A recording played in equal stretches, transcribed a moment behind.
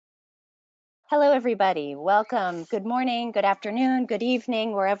Hello, everybody. Welcome. Good morning, good afternoon, good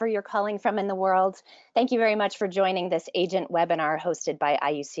evening, wherever you're calling from in the world. Thank you very much for joining this agent webinar hosted by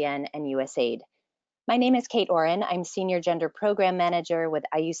IUCN and USAID. My name is Kate Oren. I'm Senior Gender Program Manager with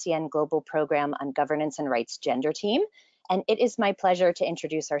IUCN Global Program on Governance and Rights Gender Team, and it is my pleasure to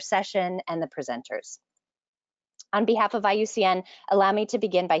introduce our session and the presenters. On behalf of IUCN, allow me to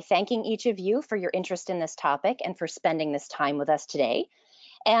begin by thanking each of you for your interest in this topic and for spending this time with us today.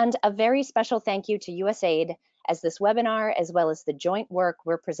 And a very special thank you to USAID, as this webinar, as well as the joint work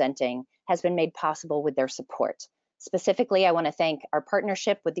we're presenting, has been made possible with their support. Specifically, I want to thank our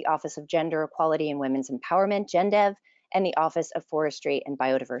partnership with the Office of Gender Equality and Women's Empowerment, GenDev, and the Office of Forestry and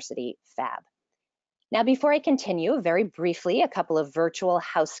Biodiversity, FAB. Now, before I continue, very briefly, a couple of virtual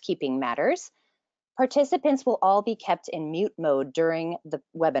housekeeping matters. Participants will all be kept in mute mode during the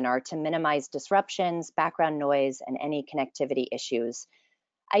webinar to minimize disruptions, background noise, and any connectivity issues.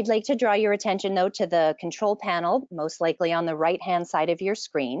 I'd like to draw your attention, though, to the control panel, most likely on the right-hand side of your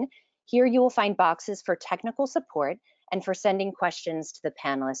screen. Here you will find boxes for technical support and for sending questions to the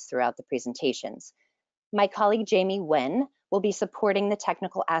panelists throughout the presentations. My colleague Jamie Wen will be supporting the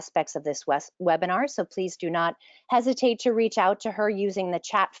technical aspects of this webinar, so please do not hesitate to reach out to her using the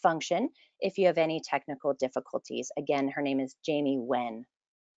chat function if you have any technical difficulties. Again, her name is Jamie Wen.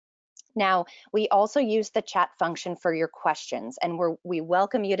 Now, we also use the chat function for your questions, and we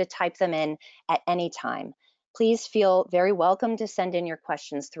welcome you to type them in at any time. Please feel very welcome to send in your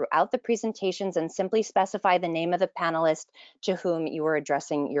questions throughout the presentations and simply specify the name of the panelist to whom you are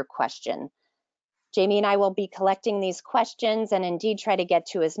addressing your question. Jamie and I will be collecting these questions and indeed try to get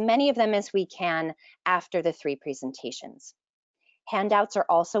to as many of them as we can after the three presentations. Handouts are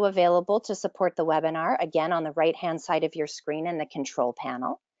also available to support the webinar, again on the right-hand side of your screen in the control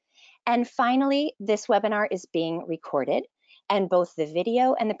panel. And finally, this webinar is being recorded, and both the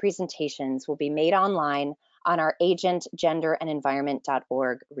video and the presentations will be made online on our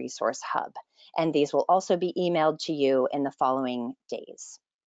agentgenderandenvironment.org resource hub. And these will also be emailed to you in the following days.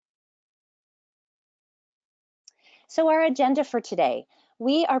 So our agenda for today,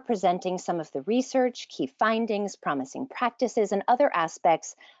 we are presenting some of the research, key findings, promising practices, and other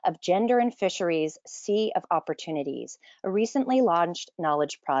aspects of Gender and Fisheries Sea of Opportunities, a recently launched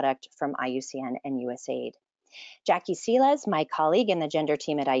knowledge product from IUCN and USAID. Jackie Silas, my colleague in the gender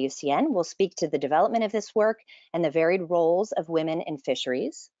team at IUCN, will speak to the development of this work and the varied roles of women in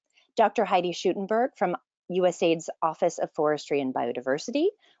fisheries. Dr. Heidi Schutenberg from USAID's Office of Forestry and Biodiversity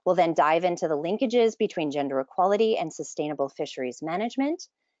will then dive into the linkages between gender equality and sustainable fisheries management.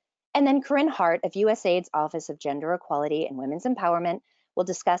 And then Corinne Hart of USAID's Office of Gender Equality and Women's Empowerment will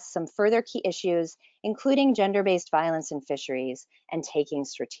discuss some further key issues, including gender-based violence in fisheries and taking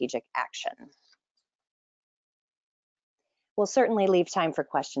strategic action. We'll certainly leave time for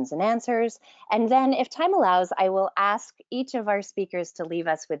questions and answers. And then if time allows, I will ask each of our speakers to leave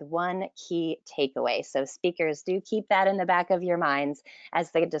us with one key takeaway. So speakers, do keep that in the back of your minds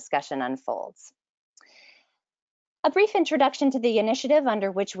as the discussion unfolds. A brief introduction to the initiative under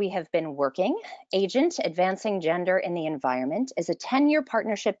which we have been working. Agent Advancing Gender in the Environment is a 10-year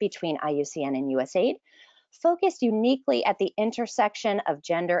partnership between IUCN and USAID, focused uniquely at the intersection of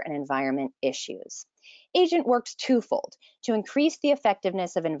gender and environment issues. Agent works twofold: to increase the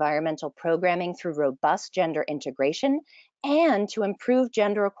effectiveness of environmental programming through robust gender integration and to improve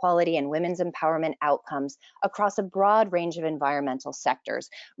gender equality and women's empowerment outcomes across a broad range of environmental sectors,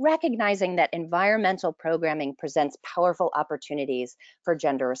 recognizing that environmental programming presents powerful opportunities for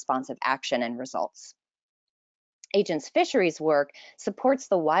gender responsive action and results. Agent's fisheries work supports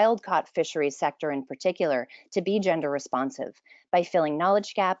the wild-caught fisheries sector in particular to be gender responsive by filling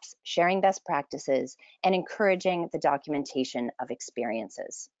knowledge gaps, sharing best practices, and encouraging the documentation of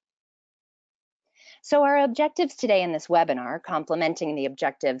experiences. So our objectives today in this webinar, complementing the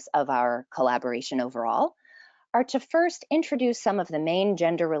objectives of our collaboration overall, are to first introduce some of the main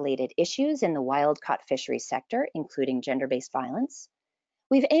gender-related issues in the wild-caught fisheries sector, including gender-based violence.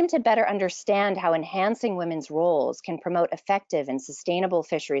 We've aimed to better understand how enhancing women's roles can promote effective and sustainable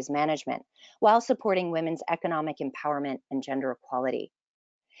fisheries management while supporting women's economic empowerment and gender equality.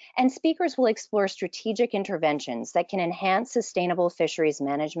 And speakers will explore strategic interventions that can enhance sustainable fisheries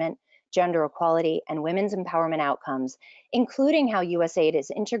management, gender equality, and women's empowerment outcomes, including how USAID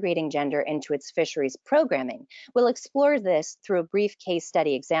is integrating gender into its fisheries programming. We'll explore this through a brief case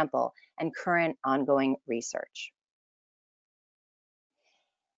study example and current ongoing research.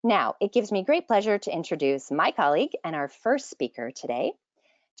 Now, it gives me great pleasure to introduce my colleague and our first speaker today.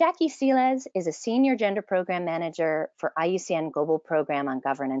 Jackie Silas is a Senior Gender Program Manager for IUCN Global Program on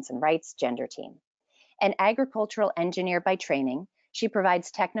Governance and Rights Gender Team. An agricultural engineer by training, She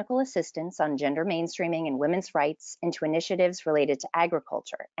provides technical assistance on gender mainstreaming and women's rights into initiatives related to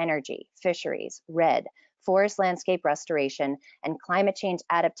agriculture, energy, fisheries, RED, forest landscape restoration, and climate change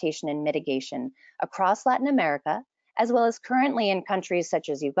adaptation and mitigation across Latin America, as well as currently in countries such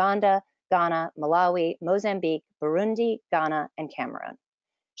as Uganda, Ghana, Malawi, Mozambique, Burundi, Ghana, and Cameroon.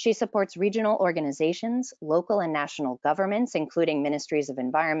 She supports regional organizations, local and national governments, including ministries of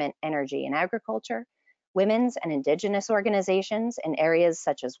environment, energy, and agriculture, women's and indigenous organizations in areas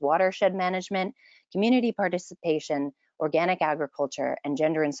such as watershed management, community participation, organic agriculture, and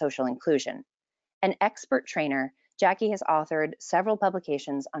gender and social inclusion. An expert trainer, Jackie has authored several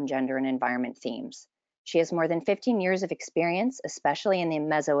publications on gender and environment themes. She has more than 15 years of experience, especially in the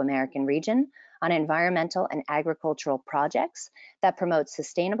Mesoamerican region, on environmental and agricultural projects that promote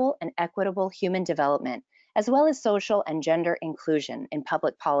sustainable and equitable human development, as well as social and gender inclusion in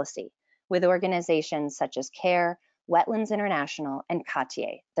public policy, with organizations such as CARE, Wetlands International, and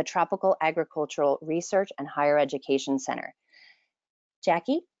CATIE, the Tropical Agricultural Research and Higher Education Center.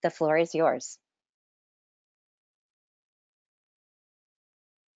 Jackie, the floor is yours.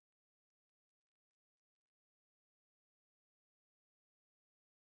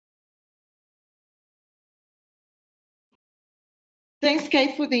 Thanks,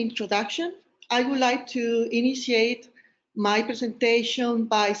 Kate, for the introduction. I would like to initiate my presentation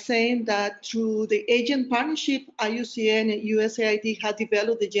by saying that through the agent partnership, IUCN and USAID have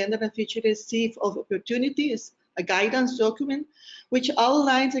developed the Gender and Fisheries Sieve of Opportunities, a guidance document which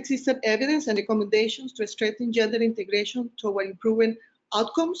outlines existing evidence and recommendations to strengthen gender integration toward improving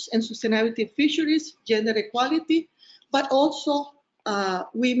outcomes and sustainability of fisheries, gender equality, but also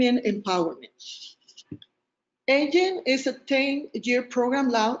women empowerment. AGEN is a 10-year program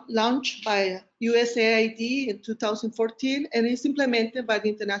launched by USAID in 2014 and is implemented by the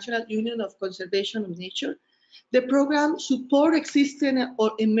International Union of Conservation of Nature. The program supports existing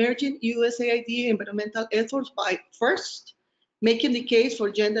or emerging USAID environmental efforts by first, making the case for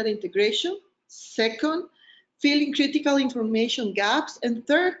gender integration, second, filling critical information gaps, and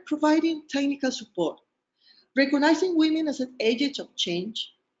third, providing technical support. Recognizing women as an agent of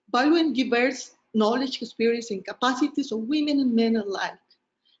change, valuing diverse knowledge, experience, and capacities of women and men alike,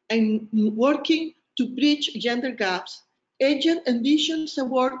 and working to bridge gender gaps, AGEN envisions a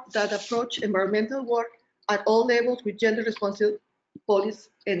work that approaches environmental work at all levels with gender responsive policy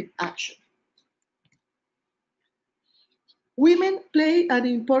and action. Women play an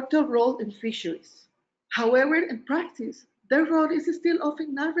important role in fisheries. However, in practice, their role is still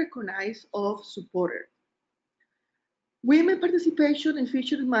often not recognized or supported. Women participation in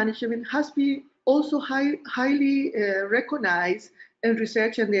fisheries management has been also highly recognized in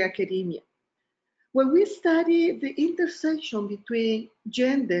research and the academia. When we study the intersection between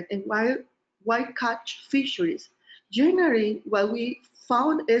gender and wild catch fisheries, generally what we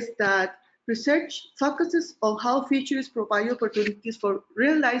found is that research focuses on how fisheries provide opportunities for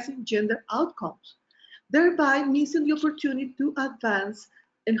realizing gender outcomes, thereby missing the opportunity to advance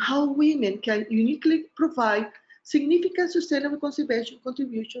in how women can uniquely provide significant sustainable conservation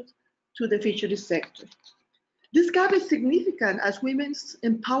contributions to the fisheries sector. This gap is significant as women's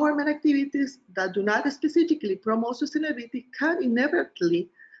empowerment activities that do not specifically promote sustainability can inevitably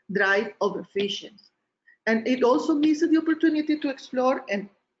drive overfishing. And it also misses the opportunity to explore and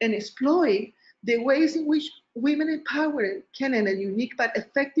exploit the ways in which women empowerment can, in a unique but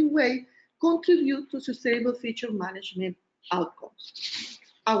effective way, contribute to sustainable fisheries management outcomes.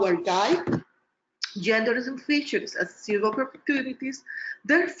 Our guide, Genders and Fisheries as Sieve of Opportunities,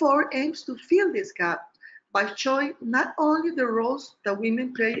 therefore aims to fill this gap by showing not only the roles that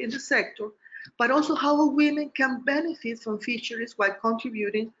women play in the sector, but also how women can benefit from fisheries while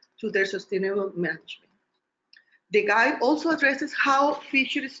contributing to their sustainable management. The guide also addresses how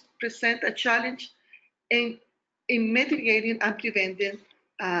fisheries present a challenge in mitigating and preventing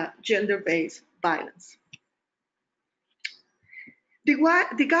gender-based violence.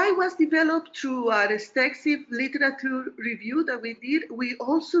 The guide was developed through an extensive literature review that we did. We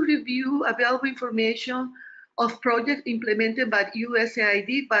also review available information of projects implemented by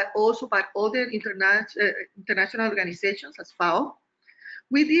USAID, but also by other international organizations as FAO.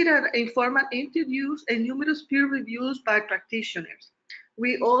 We did informal interviews and numerous peer reviews by practitioners.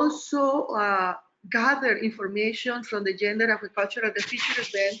 We also gathered information from the Gender, Agriculture, and the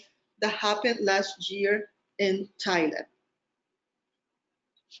Fisheries event that happened last year in Thailand.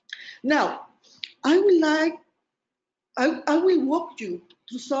 Now, I will walk you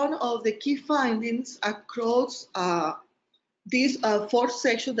through some of the key findings across these four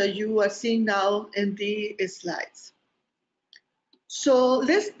sections that you are seeing now in the slides. So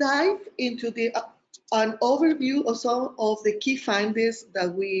let's dive into the an overview of some of the key findings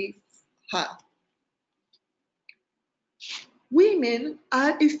that we had. Women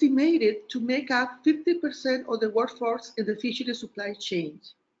are estimated to make up 50% of the workforce in the fishery supply chain.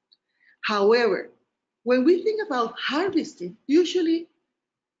 However, when we think about harvesting, usually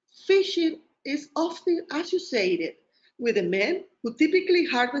fishing is often associated with the men who typically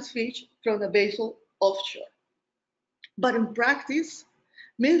harvest fish from a vessel offshore. But in practice,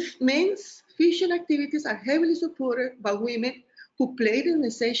 men's fishing activities are heavily supported by women who play an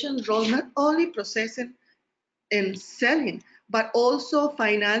essential role not only processing and selling, but also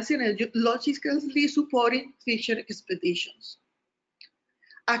financing and logistically supporting fishing expeditions.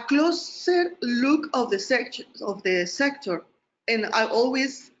 A closer look of the sector, and I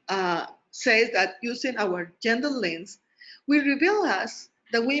always say that using our gender lens, will reveal us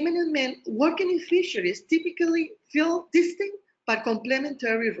that women and men working in fisheries typically fill distinct but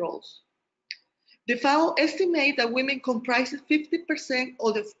complementary roles. The FAO estimates that women comprise 50%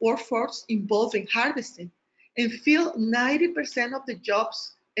 of the workforce involved in harvesting and fill 90% of the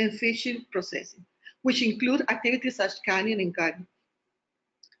jobs in fishing processing, which include activities such as canning and gutting.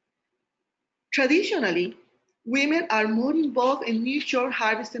 Traditionally, women are more involved in nearshore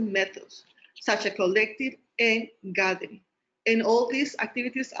harvesting methods, such as collecting and gathering, and all these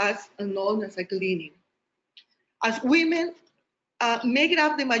activities are known as gleaning. As women make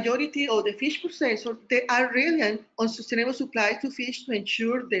up the majority of the fish processors, they are reliant on sustainable supplies to fish to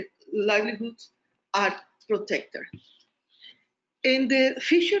ensure their livelihoods are protected. In the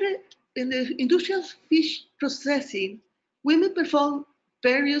fishery, in the industrial fish processing, women perform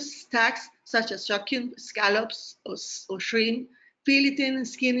various tasks such as shucking scallops or shrimp, filleting and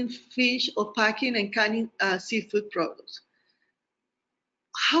skinning fish, or packing and canning seafood products.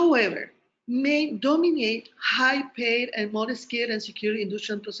 However, men dominate high-paid and more skilled and secure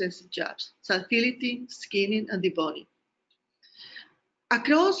industrial processing jobs, such as filleting, skinning, and deboning.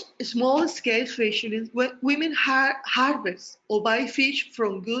 Across small-scale fisheries, women harvest or buy fish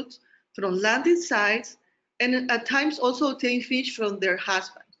from goods from landing sites and at times also obtain fish from their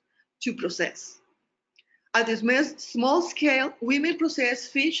husbands to process. At the small scale, women process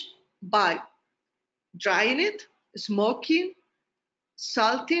fish by drying it, smoking,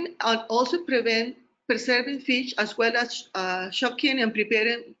 salting, and also preserving fish as well as shucking and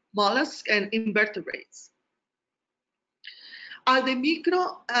preparing mollusks and invertebrates. At the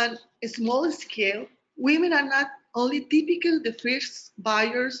micro and small scale, women are not only typically the first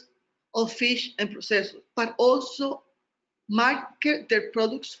buyers of fish and processors, but also market their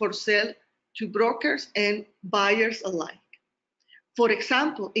products for sale to brokers and buyers alike. For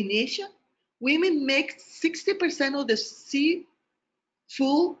example, in Asia, women make 60% of the seafood,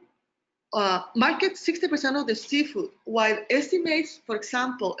 market 60% of the seafood, while estimates, for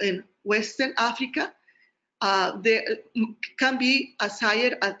example, in Western Africa, there can be as high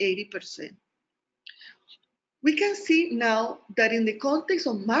as 80%. We can see now that in the context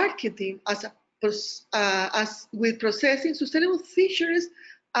of marketing as with processing, sustainable fisheries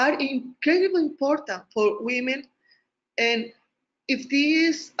are incredibly important for women. And if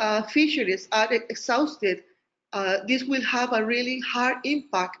these fisheries are exhausted, this will have a really hard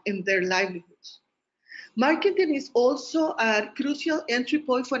impact in their livelihoods. Marketing is also a crucial entry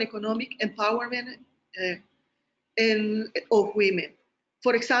point for economic empowerment of women.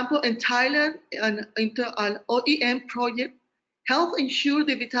 For example, in Thailand, an OEM project helped ensure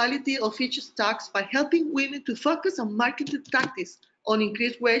the vitality of fish stocks by helping women to focus on marketing tactics on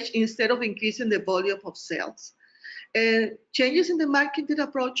increased wage instead of increasing the volume of sales. And changes in the marketing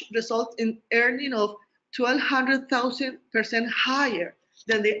approach result in earning of 1,200% higher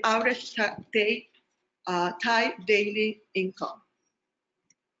than the average Thai daily income.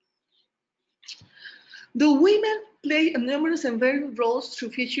 Though women play numerous and varied roles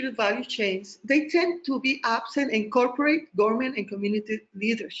through fishery value chains, they tend to be absent in corporate, government, and community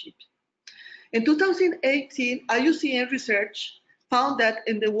leadership. In 2018, IUCN research found that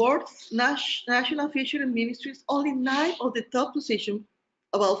in the world's national fishery ministries, only 9 of the top positions,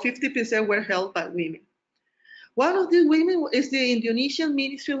 about 50%, were held by women. One of these women is the Indonesian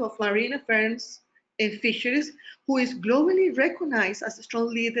Ministry of Marine Affairs and Fisheries, who is globally recognized as a strong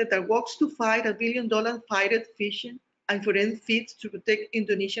leader that works to fight $1 billion pirated fishing and foreign feeds to protect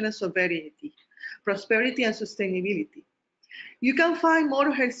Indonesian sovereignty, prosperity, and sustainability. You can find more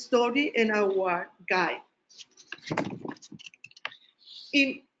of her story in our guide.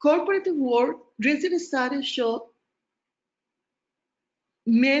 In corporate world, recent studies show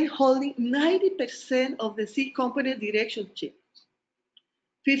men holding 90% of the C company directorship.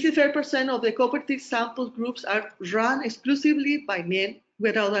 55% of the cooperative sample groups are run exclusively by men,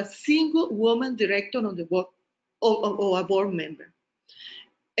 without a single woman director on the board or a board member.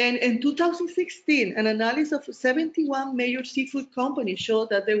 And in 2016, an analysis of 71 major seafood companies showed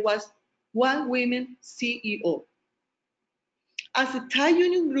that there was one woman CEO. As a Thai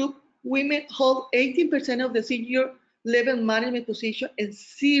union group, women hold 18% of the senior level management position and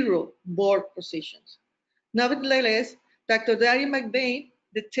 0 board positions. Nevertheless, Dr. Daria McBain,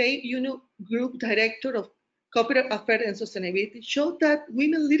 the Thai union group director of corporate affairs and sustainability, showed that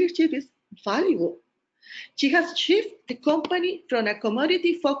women leadership is valuable. She has shifted the company from a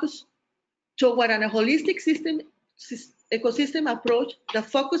commodity focus toward a holistic ecosystem approach that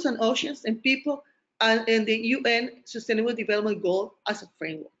focuses on oceans and people and the UN Sustainable Development Goal as a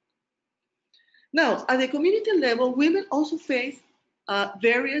framework. Now, at the community level, women also face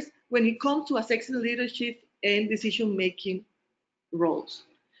barriers when it comes to accessing leadership and decision-making roles.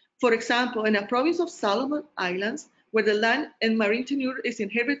 For example, in a province of Solomon Islands, where the land and marine tenure is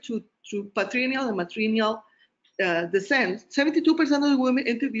inherited through patrilineal and matrilineal descent, 72% of the women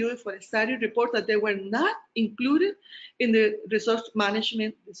interviewed for a study report that they were not included in the resource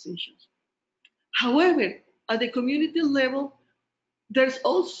management decisions. However, at the community level, there's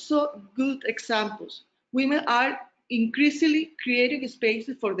also good examples. Women are increasingly creating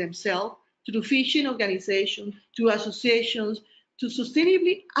spaces for themselves through fishing organizations, through associations, to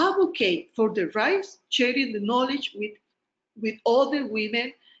sustainably advocate for their rights, sharing the knowledge with other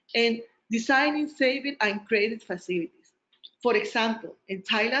women, and designing, saving, and credit facilities. For example, in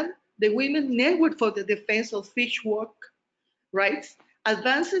Thailand, the Women Network for the Defense of Fish Work Rights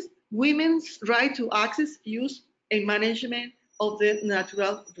advances women's right to access, use, and management of the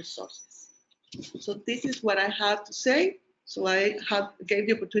natural resources. So this is what I have to say. So I gave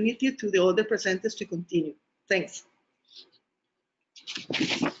the opportunity to the other presenters to continue. Thanks.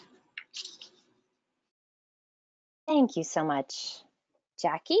 Thank you so much,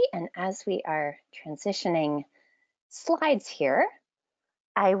 Jackie. And as we are transitioning slides here,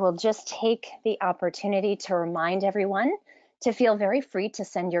 I will just take the opportunity to remind everyone to feel very free to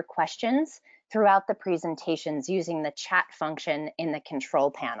send your questions throughout the presentations using the chat function in the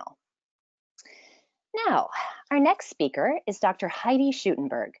control panel. Now, our next speaker is Dr. Heidi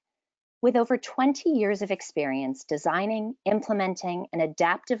Schutenberg. With over 20 years of experience designing, implementing, and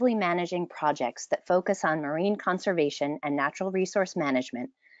adaptively managing projects that focus on marine conservation and natural resource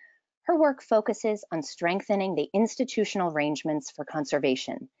management, her work focuses on strengthening the institutional arrangements for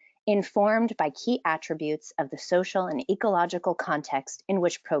conservation, informed by key attributes of the social and ecological context in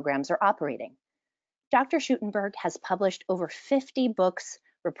which programs are operating. Dr. Schutenberg has published over 50 books,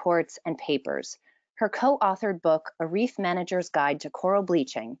 reports, and papers. Her co-authored book, A Reef Manager's Guide to Coral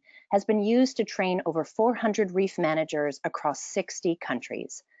Bleaching, has been used to train over 400 reef managers across 60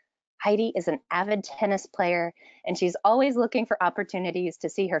 countries. Heidi is an avid tennis player, and she's always looking for opportunities to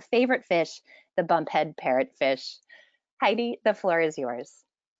see her favorite fish, the bumphead parrotfish. Heidi, the floor is yours.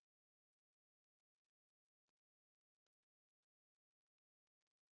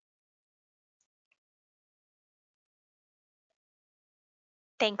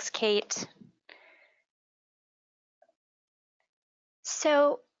 Thanks, Kate.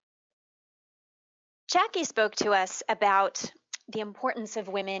 So Jackie spoke to us about the importance of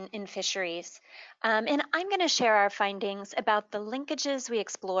women in fisheries, and I'm going to share our findings about the linkages we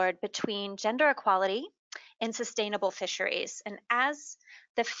explored between gender equality and sustainable fisheries. And as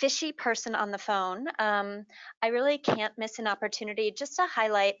the fishy person on the phone, I really can't miss an opportunity just to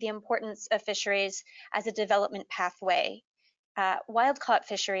highlight the importance of fisheries as a development pathway. Wild-caught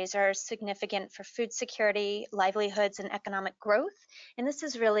fisheries are significant for food security, livelihoods, and economic growth, and this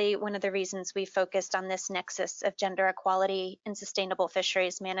is really one of the reasons we focused on this nexus of gender equality and sustainable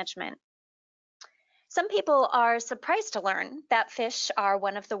fisheries management. Some people are surprised to learn that fish are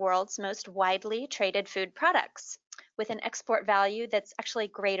one of the world's most widely traded food products, with an export value that's actually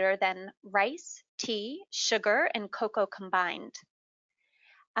greater than rice, tea, sugar, and cocoa combined.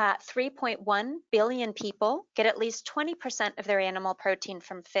 3.1 billion people get at least 20% of their animal protein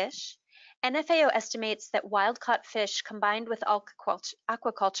from fish, and FAO estimates that wild-caught fish combined with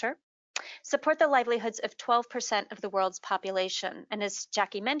aquaculture support the livelihoods of 12% of the world's population. And as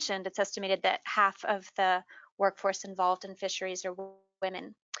Jackie mentioned, it's estimated that half of the workforce involved in fisheries are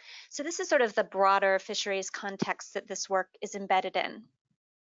women. So this is sort of the broader fisheries context that this work is embedded in.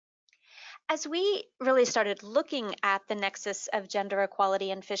 As we really started looking at the nexus of gender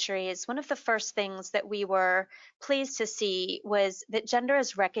equality in fisheries, one of the first things that we were pleased to see was that gender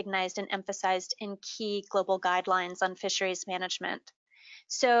is recognized and emphasized in key global guidelines on fisheries management.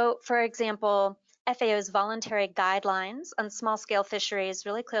 So, for example, FAO's voluntary guidelines on small-scale fisheries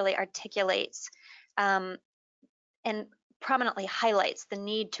really clearly articulates and prominently highlights the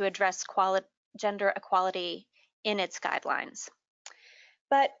need to address gender equality in its guidelines.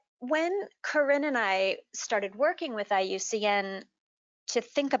 But when Corinne and I started working with IUCN to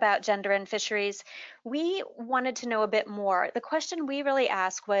think about gender in fisheries, we wanted to know a bit more. The question we really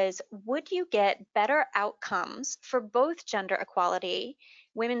asked was, would you get better outcomes for both gender equality,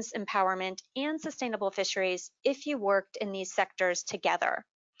 women's empowerment, and sustainable fisheries if you worked in these sectors together?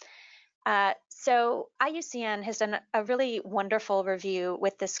 So IUCN has done a really wonderful review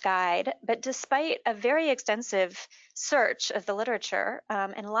with this guide, but despite a very extensive search of the literature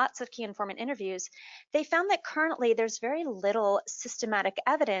and lots of key informant interviews, they found that currently there's very little systematic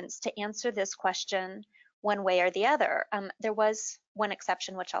evidence to answer this question one way or the other. There was one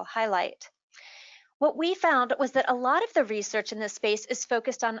exception, which I'll highlight. What we found was that a lot of the research in this space is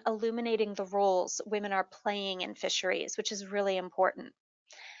focused on illuminating the roles women are playing in fisheries, which is really important.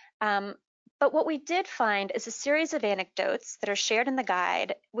 But what we did find is a series of anecdotes that are shared in the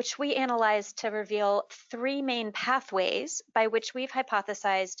guide, which we analyzed to reveal three main pathways by which we've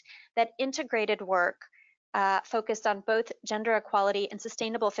hypothesized that integrated work focused on both gender equality and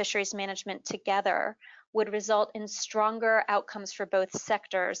sustainable fisheries management together would result in stronger outcomes for both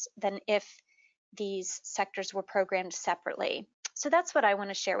sectors than if these sectors were programmed separately. So that's what I want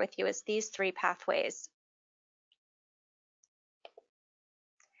to share with you is these three pathways.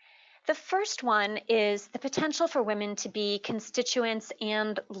 The first one is the potential for women to be constituents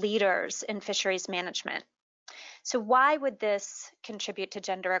and leaders in fisheries management. So why would this contribute to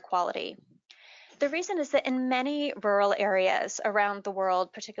gender equality? The reason is that in many rural areas around the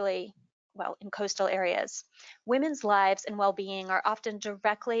world, particularly in coastal areas, women's lives and well-being are often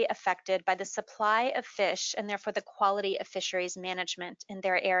directly affected by the supply of fish and therefore the quality of fisheries management in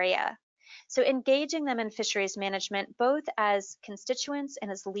their area. So engaging them in fisheries management, both as constituents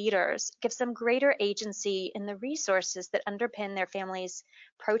and as leaders, gives them greater agency in the resources that underpin their family's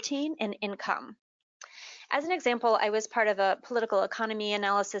protein and income. As an example, I was part of a political economy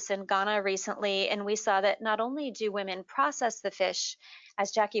analysis in Ghana recently, and we saw that not only do women process the fish,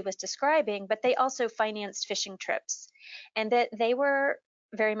 as Jackie was describing, but they also financed fishing trips, and that they were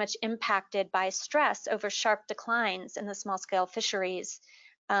very much impacted by stress over sharp declines in the small-scale fisheries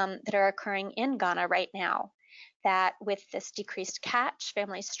that are occurring in Ghana right now. That with this decreased catch,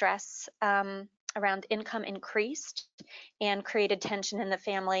 family stress around income increased and created tension in the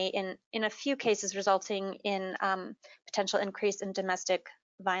family, in a few cases resulting in potential increase in domestic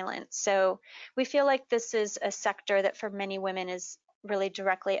violence. So we feel like this is a sector that for many women is really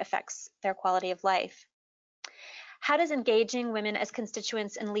directly affects their quality of life. How does engaging women as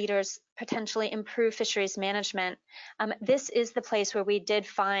constituents and leaders potentially improve fisheries management? This is the place where we did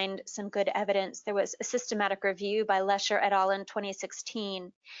find some good evidence. There was a systematic review by Lesher et al. In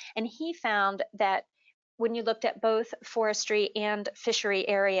 2016, and he found that when you looked at both forestry and fishery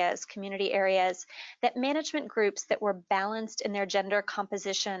areas, community areas, that management groups that were balanced in their gender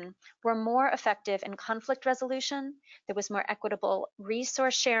composition were more effective in conflict resolution, there was more equitable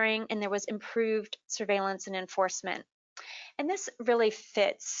resource sharing, and there was improved surveillance and enforcement. And this really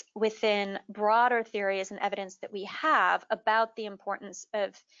fits within broader theories and evidence that we have about the importance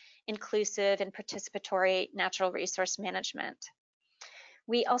of inclusive and participatory natural resource management.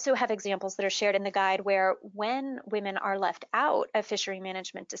 We also have examples that are shared in the guide where when women are left out of fishery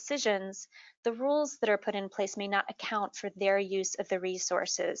management decisions, the rules that are put in place may not account for their use of the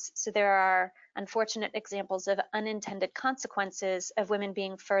resources. So there are unfortunate examples of unintended consequences of women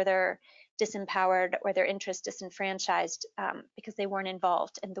being further disempowered or their interests disenfranchised because they weren't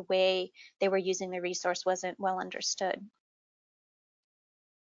involved and the way they were using the resource wasn't well understood.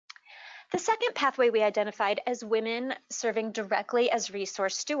 The second pathway we identified as women serving directly as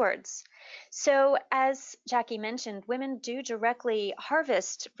resource stewards. So as Jackie mentioned, women do directly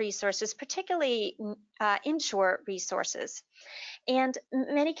harvest resources, particularly inshore resources. And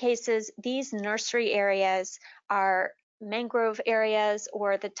in many cases, these nursery areas are mangrove areas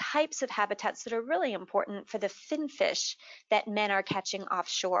or the types of habitats that are really important for the finfish that men are catching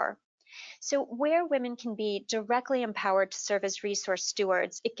offshore. So where women can be directly empowered to serve as resource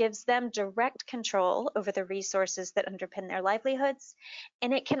stewards, it gives them direct control over the resources that underpin their livelihoods,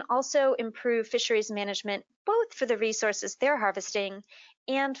 and it can also improve fisheries management, both for the resources they're harvesting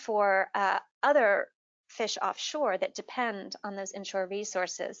and for other fish offshore that depend on those inshore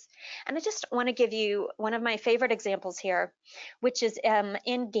resources. And I just want to give you one of my favorite examples here, which is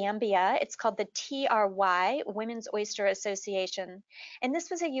in Gambia. It's called the TRY, Women's Oyster Association. And this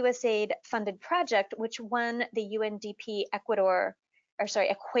was a USAID funded project which won the UNDP Equator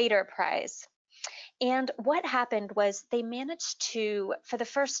Prize. And what happened was they managed to, for the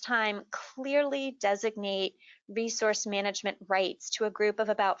first time, clearly designate resource management rights to a group of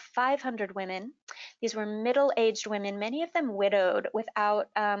about 500 women. These were middle-aged women, many of them widowed, without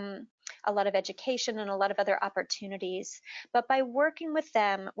a lot of education and a lot of other opportunities. But by working with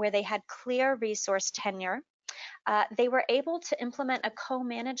them where they had clear resource tenure, they were able to implement a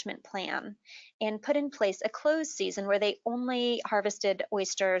co-management plan and put in place a closed season where they only harvested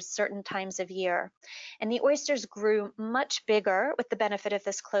oysters certain times of year. And the oysters grew much bigger with the benefit of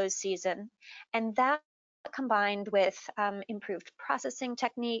this closed season. And that combined with improved processing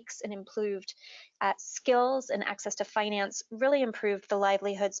techniques and improved skills and access to finance really improved the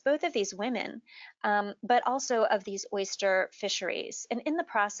livelihoods both of these women, but also of these oyster fisheries. And in the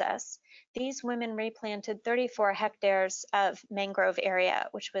process, these women replanted 34 hectares of mangrove area,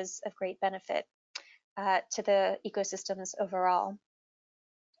 which was of great benefit to the ecosystems overall.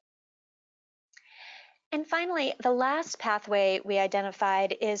 And finally, the last pathway we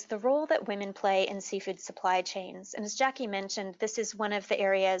identified is the role that women play in seafood supply chains. And as Jackie mentioned, this is one of the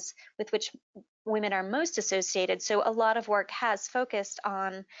areas with which women are most associated. So a lot of work has focused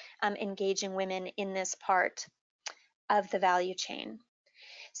on engaging women in this part of the value chain.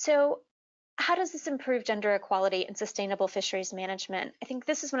 So how does this improve gender equality and sustainable fisheries management? I think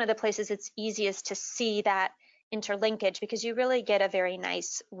this is one of the places it's easiest to see that interlinkage because you really get a very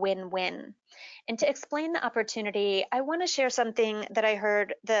nice win-win. And to explain the opportunity, I want to share something that I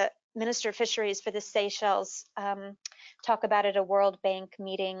heard the Minister of Fisheries for the Seychelles talk about at a World Bank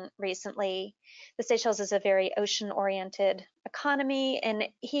meeting recently. The Seychelles is a very ocean-oriented economy, and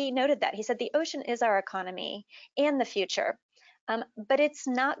he noted that. He said, the ocean is our economy and the future. But it's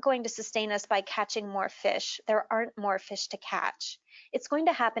not going to sustain us by catching more fish. There aren't more fish to catch. It's going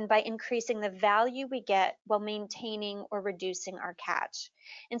to happen by increasing the value we get while maintaining or reducing our catch.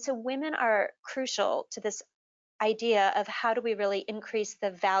 And so women are crucial to this idea of how do we really increase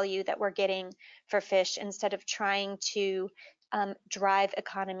the value that we're getting for fish instead of trying to drive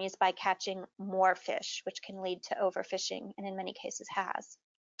economies by catching more fish, which can lead to overfishing and in many cases has.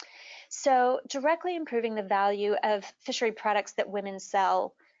 So directly improving the value of fishery products that women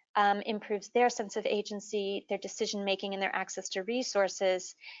sell improves their sense of agency, their decision making, and their access to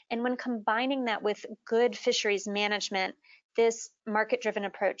resources. And when combining that with good fisheries management, this market-driven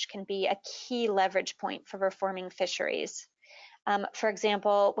approach can be a key leverage point for reforming fisheries. For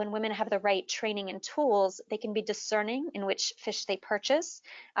example, when women have the right training and tools, they can be discerning in which fish they purchase,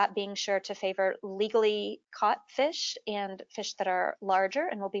 being sure to favor legally caught fish and fish that are larger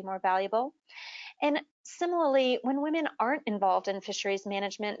and will be more valuable. And similarly, when women aren't involved in fisheries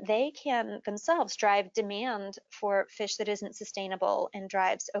management, they can themselves drive demand for fish that isn't sustainable and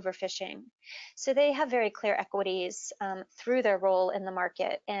drives overfishing. So they have very clear equities through their role in the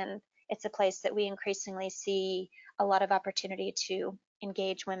market, and it's a place that we increasingly see a lot of opportunity to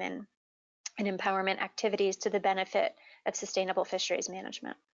engage women in empowerment activities to the benefit of sustainable fisheries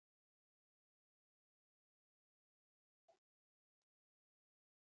management.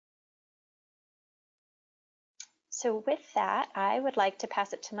 So with that, I would like to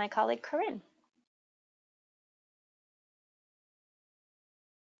pass it to my colleague, Corinne.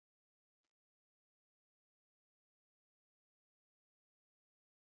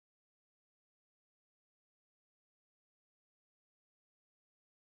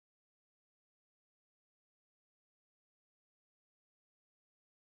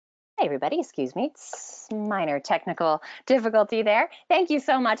 Hey everybody, excuse me, it's minor technical difficulty there. Thank you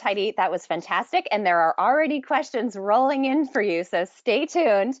so much, Heidi. That was fantastic. And there are already questions rolling in for you, so stay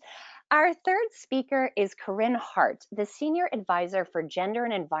tuned. Our third speaker is Corinne Hart, the Senior Advisor for Gender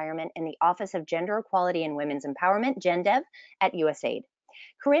and Environment in the Office of Gender Equality and Women's Empowerment, GenDev, at USAID.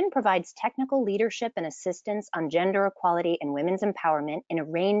 Corinne provides technical leadership and assistance on gender equality and women's empowerment in a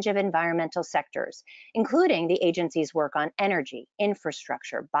range of environmental sectors, including the agency's work on energy,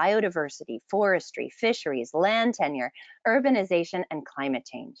 infrastructure, biodiversity, forestry, fisheries, land tenure, urbanization, and climate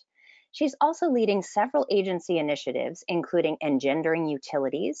change. She's also leading several agency initiatives, including Engendering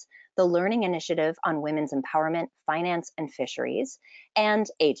Utilities, the Learning Initiative on Women's Empowerment, Finance, and Fisheries, and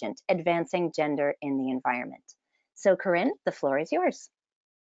Agent, Advancing Gender in the Environment. So Corinne, the floor is yours.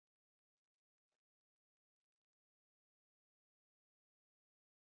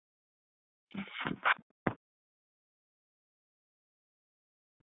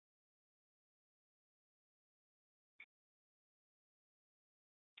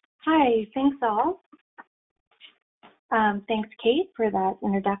 Hi, thanks all. Thanks, Kate, for that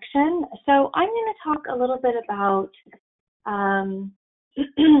introduction. So I'm going to talk a little bit about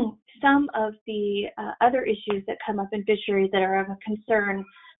some of the other issues that come up in fisheries that are of a concern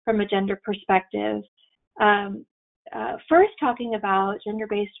from a gender perspective. First, talking about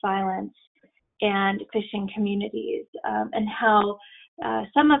gender-based violence and fishing communities, and how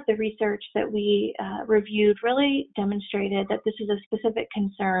some of the research that we reviewed really demonstrated that this is a specific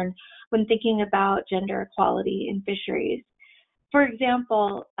concern when thinking about gender equality in fisheries. For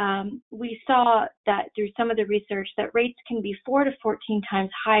example, we saw that through some of the research that rates can be 4 to 14 times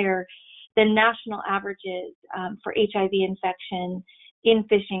higher than national averages for HIV infection in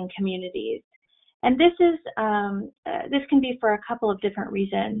fishing communities. And this can be for a couple of different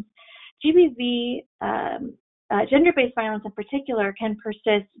reasons. GBV, gender-based violence in particular, can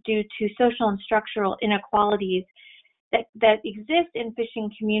persist due to social and structural inequalities that exist in fishing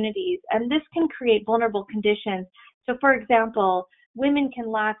communities, and this can create vulnerable conditions. So, for example, women can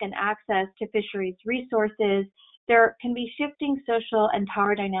lack an access to fisheries resources. There can be shifting social and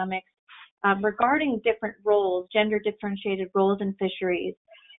power dynamics regarding different roles, gender-differentiated roles in fisheries.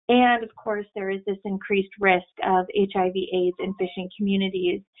 And, of course, there is this increased risk of HIV/AIDS in fishing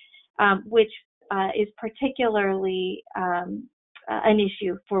communities, which is particularly an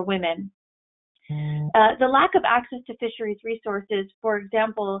issue for women. The lack of access to fisheries resources, for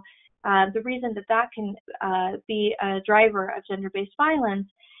example, the reason that can be a driver of gender-based violence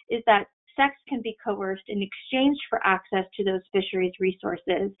is that sex can be coerced in exchange for access to those fisheries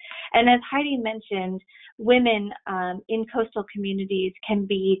resources. And as Heidi mentioned, women in coastal communities can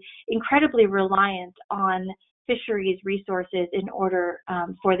be incredibly reliant on fisheries resources in order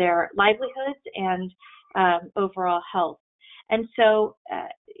for their livelihoods and overall health. And so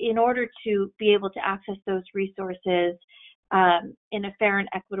in order to be able to access those resources in a fair and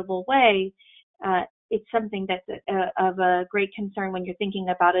equitable way, it's something that's of a great concern when you're thinking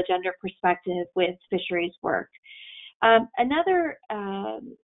about a gender perspective with fisheries work. Another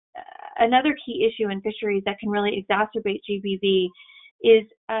key issue in fisheries that can really exacerbate GBV is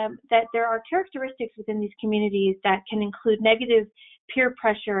that there are characteristics within these communities that can include negative peer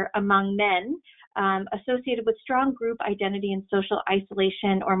pressure among men associated with strong group identity and social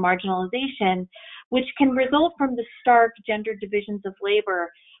isolation or marginalization, which can result from the stark gender divisions of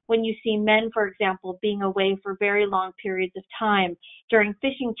labor when you see men, for example, being away for very long periods of time during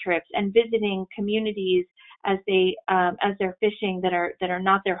fishing trips and visiting communities as they're fishing that are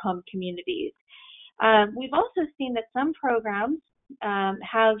not their home communities. We've also seen that some programs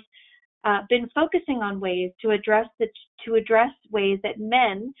have been focusing on ways to address ways that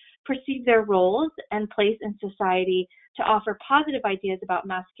men perceive their roles and place in society to offer positive ideas about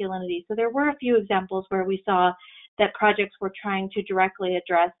masculinity. So there were a few examples where we saw that projects were trying to directly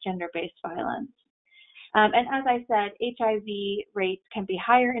address gender-based violence. And as I said, HIV rates can be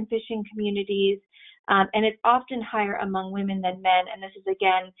higher in fishing communities, and it's often higher among women than men. And this is,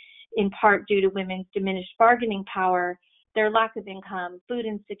 again, in part due to women's diminished bargaining power, their lack of income, food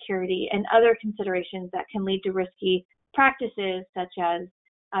insecurity, and other considerations that can lead to risky practices such as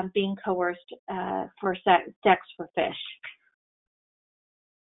being coerced for sex for fish.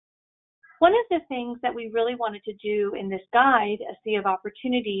 One of the things that we really wanted to do in this guide, A Sea of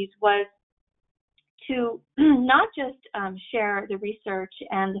Opportunities, was to not just share the research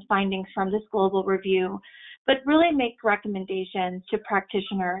and the findings from this global review, but really make recommendations to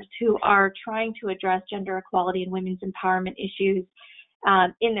practitioners who are trying to address gender equality and women's empowerment issues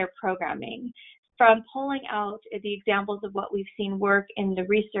in their programming. From pulling out the examples of what we've seen work in the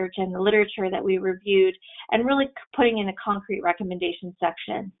research and the literature that we reviewed, and really putting in a concrete recommendation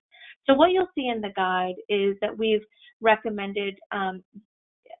section. So what you'll see in the guide is that we've recommended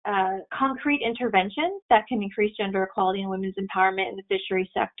concrete interventions that can increase gender equality and women's empowerment in the fishery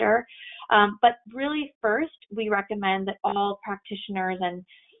sector. But really first, we recommend that all practitioners and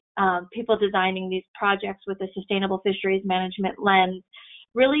people designing these projects with a sustainable fisheries management lens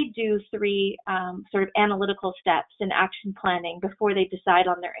really do 3 sort of analytical steps in action planning before they decide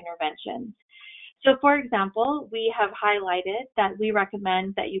on their interventions. So for example, we have highlighted that we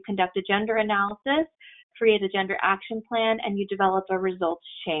recommend that you conduct a gender analysis, create a gender action plan, and you develop a results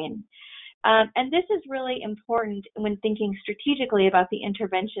chain. And this is really important when thinking strategically about the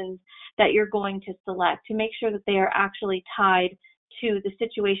interventions that you're going to select, to make sure that they are actually tied to the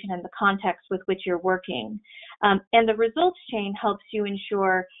situation and the context with which you're working. And the results chain helps you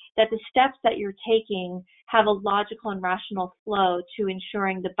ensure that the steps that you're taking have a logical and rational flow to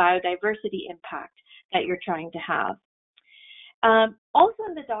ensuring the biodiversity impact that you're trying to have. Also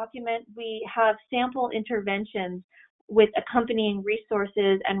in the document, we have sample interventions with accompanying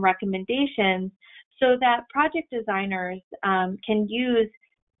resources and recommendations so that project designers can use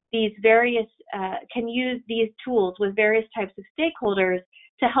these various can use these tools with various types of stakeholders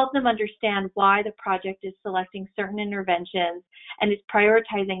to help them understand why the project is selecting certain interventions and is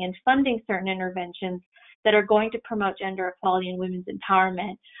prioritizing and funding certain interventions that are going to promote gender equality and women's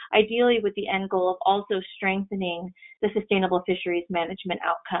empowerment, ideally with the end goal of also strengthening the sustainable fisheries management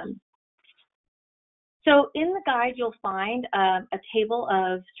outcomes. So in the guide, you'll find a table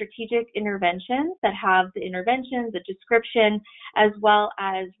of strategic interventions that have the interventions, the description, as well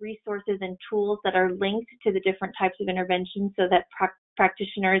as resources and tools that are linked to the different types of interventions so that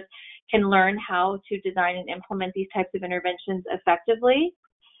practitioners can learn how to design and implement these types of interventions effectively.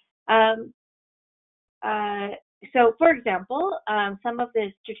 So for example, some of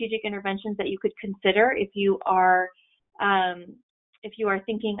the strategic interventions that you could consider if you are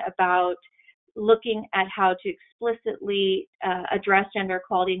thinking about looking at how to explicitly address gender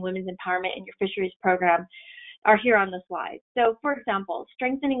equality and women's empowerment in your fisheries program are here on the slide. So for example,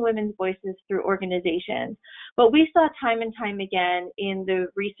 strengthening women's voices through organizations. What we saw time and time again in the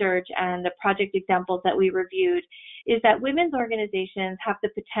research and the project examples that we reviewed is that women's organizations have the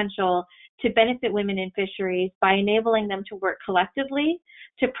potential to benefit women in fisheries by enabling them to work collectively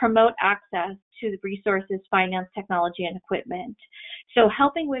to promote access to the resources, finance, technology, and equipment. So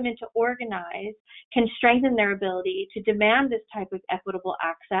helping women to organize can strengthen their ability to demand this type of equitable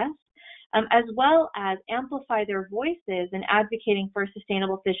access, as well as amplify their voices in advocating for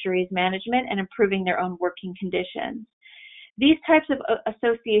sustainable fisheries management and improving their own working conditions. These types of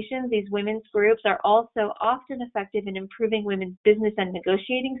associations, these women's groups, are also often effective in improving women's business and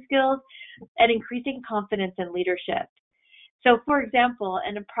negotiating skills and increasing confidence and leadership. So for example,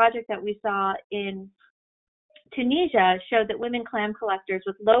 in a project that we saw in Tunisia showed that women clam collectors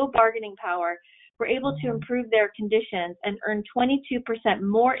with low bargaining power were able to improve their conditions and earn 22%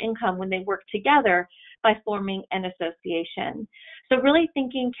 more income when they worked together by forming an association. So really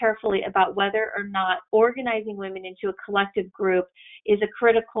thinking carefully about whether or not organizing women into a collective group is a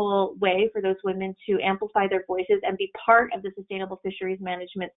critical way for those women to amplify their voices and be part of the sustainable fisheries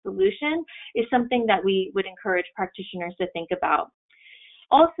management solution is something that we would encourage practitioners to think about.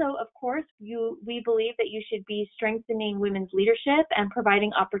 Also, of course, we believe that you should be strengthening women's leadership and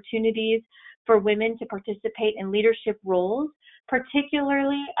providing opportunities for women to participate in leadership roles,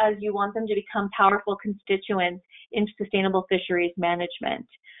 particularly as you want them to become powerful constituents in sustainable fisheries management.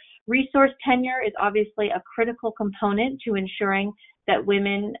 Resource tenure is obviously a critical component to ensuring that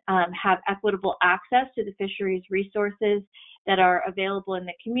women have equitable access to the fisheries resources that are available in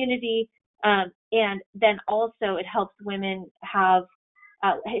the community, and then also it helps women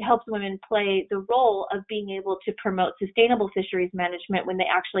play the role of being able to promote sustainable fisheries management when they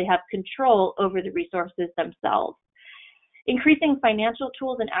actually have control over the resources themselves. Increasing financial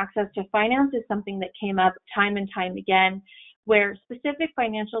tools and access to finance is something that came up time and time again, where specific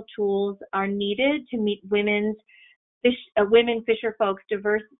financial tools are needed to meet women fisher folks'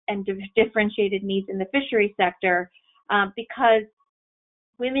 diverse and differentiated needs in the fishery sector, because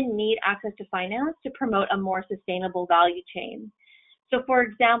women need access to finance to promote a more sustainable value chain. So for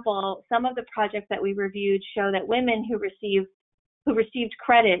example, some of the projects that we reviewed show that women who received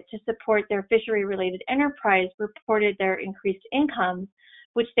credit to support their fishery-related enterprise reported their increased incomes,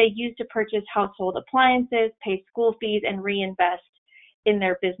 which they used to purchase household appliances, pay school fees, and reinvest in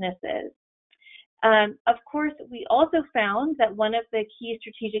their businesses. Of course, we also found that one of the key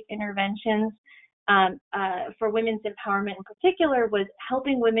strategic interventions for women's empowerment in particular was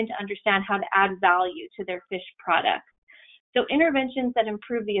helping women to understand how to add value to their fish products. So interventions that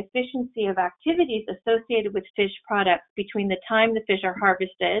improve the efficiency of activities associated with fish products between the time the fish are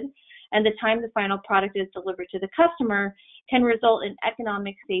harvested and the time the final product is delivered to the customer can result in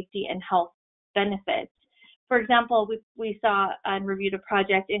economic, safety, and health benefits. For example, we saw and reviewed a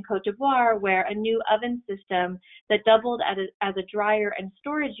project in Cote d'Ivoire where a new oven system that doubled as a dryer and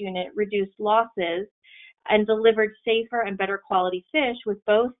storage unit reduced losses and delivered safer and better quality fish with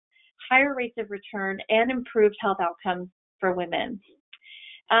both higher rates of return and improved health outcomes for women.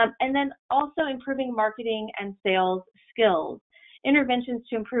 And then also improving marketing and sales skills. Interventions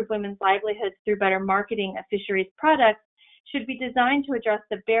to improve women's livelihoods through better marketing of fisheries products should be designed to address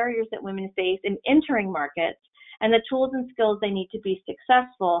the barriers that women face in entering markets and the tools and skills they need to be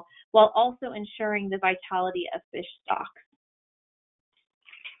successful, while also ensuring the vitality of fish stocks.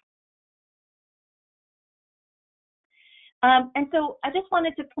 And so I just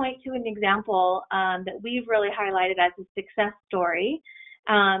wanted to point to an example that we've really highlighted as a success story.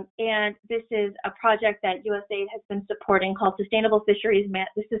 And this is a project that USAID has been supporting called the Sustainable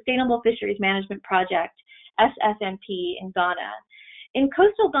Fisheries Management Project, SSMP, in Ghana. In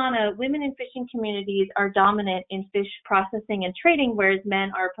coastal Ghana, women in fishing communities are dominant in fish processing and trading, whereas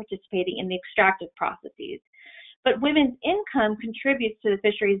men are participating in the extractive processes. But women's income contributes to the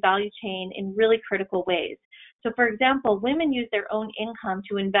fisheries value chain in really critical ways. So for example, women use their own income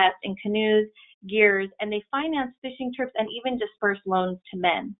to invest in canoes, gears, and they finance fishing trips and even disperse loans to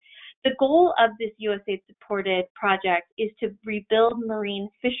men. The goal of this USAID-supported project is to rebuild marine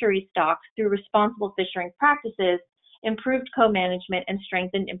fishery stocks through responsible fishing practices, improved co-management, and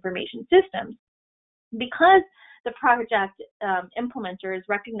strengthened information systems. Because the project implementers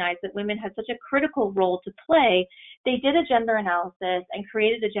recognized that women had such a critical role to play, they did a gender analysis and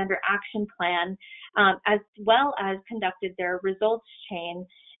created a gender action plan, as well as conducted their results chain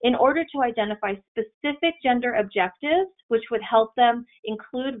in order to identify specific gender objectives, which would help them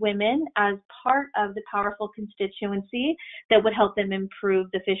include women as part of the powerful constituency that would help them improve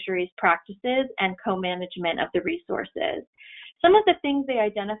the fisheries practices and co-management of the resources. Some of the things they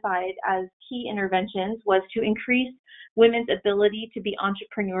identified as key interventions was to increase women's ability to be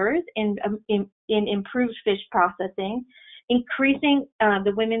entrepreneurs in improved fish processing, increasing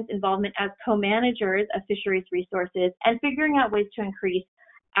the women's involvement as co-managers of fisheries resources, and figuring out ways to increase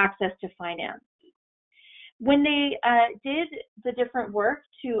access to finance. When they did the different work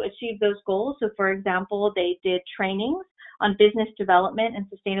to achieve those goals, so for example, they did trainings on business development and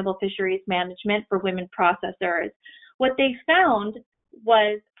sustainable fisheries management for women processors, what they found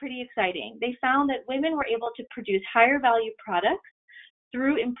was pretty exciting. They found that women were able to produce higher value products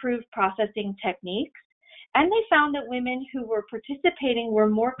through improved processing techniques, and they found that women who were participating were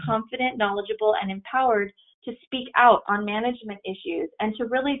more confident, knowledgeable, and empowered to speak out on management issues and to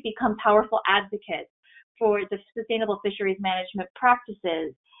really become powerful advocates for the sustainable fisheries management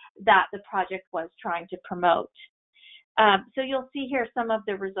practices that the project was trying to promote. So you'll see here some of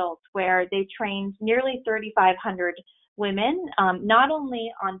the results where they trained nearly 3,500 women, not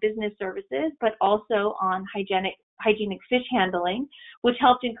only on business services, but also on hygienic fish handling, which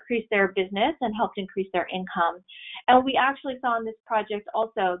helped increase their business and helped increase their income. And we actually saw in this project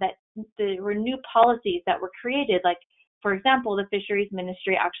also that there were new policies that were created, like, for example, the Fisheries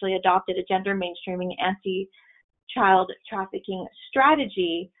Ministry actually adopted a gender mainstreaming anti-child trafficking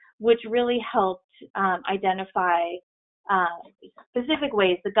strategy, which really helped identify specific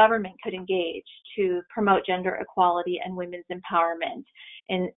ways the government could engage to promote gender equality and women's empowerment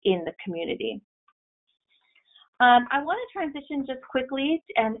in the community. I want to transition just quickly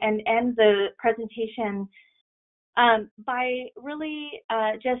and end the presentation by really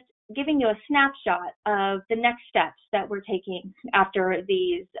just giving you a snapshot of the next steps that we're taking after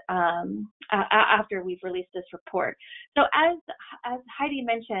these after we've released this report. So as Heidi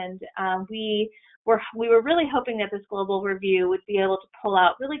mentioned, we were really hoping that this global review would be able to pull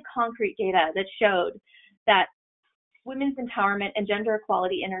out really concrete data that showed that women's empowerment and gender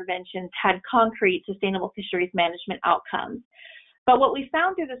equality interventions had concrete sustainable fisheries management outcomes. But what we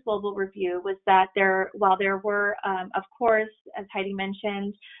found through this global review was that while there were, of course, as Heidi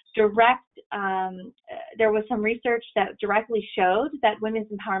mentioned, there was some research that directly showed that women's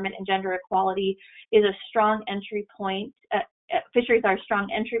empowerment and gender equality is a strong entry point. Fisheries are a strong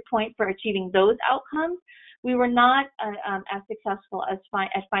entry point for achieving those outcomes. We were not as successful as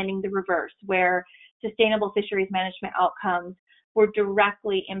finding the reverse, where sustainable fisheries management outcomes were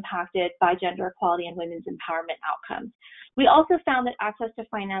directly impacted by gender equality and women's empowerment outcomes. We also found that access to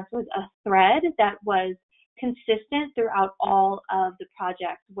finance was a thread that was consistent throughout all of the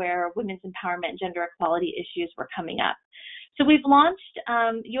projects where women's empowerment and gender equality issues were coming up. So we've launched,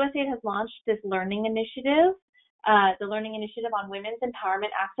 USAID has launched this learning initiative, the Learning Initiative on Women's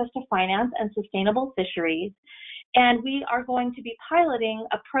Empowerment, Access to Finance, and Sustainable Fisheries. And we are going to be piloting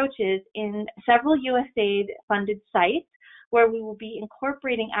approaches in several USAID-funded sites where we will be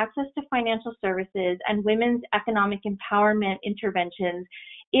incorporating access to financial services and women's economic empowerment interventions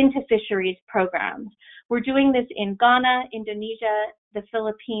into fisheries programs. We're doing this in Ghana, Indonesia, the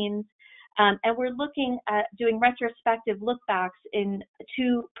Philippines, and we're looking at doing retrospective lookbacks in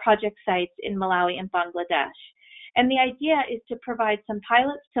 2 project sites in Malawi and Bangladesh. And the idea is to provide some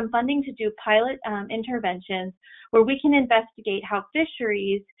funding to do pilot interventions where we can investigate how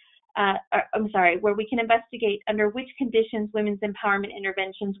fisheries, where we can investigate under which conditions women's empowerment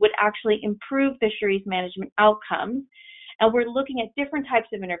interventions would actually improve fisheries management outcomes. And we're looking at different types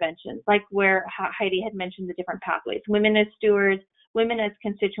of interventions, like where Heidi had mentioned the different pathways: women as stewards, women as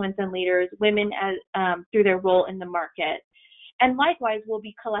constituents and leaders, women as through their role in the market. And likewise, we'll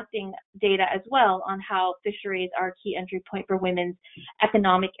be collecting data as well on how fisheries are a key entry point for women's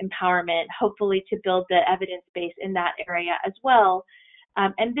economic empowerment, hopefully to build the evidence base in that area as well.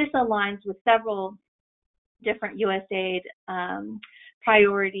 And this aligns with several different USAID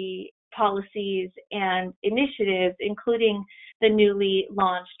priority policies and initiatives, including the newly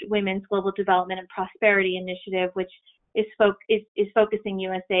launched Women's Global Development and Prosperity Initiative, which is focusing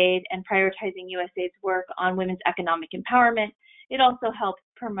USAID and prioritizing USAID's work on women's economic empowerment. It also helps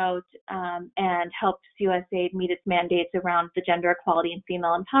promote and helps USAID meet its mandates around the gender equality and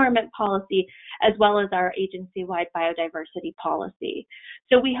female empowerment policy, as well as our agency-wide biodiversity policy.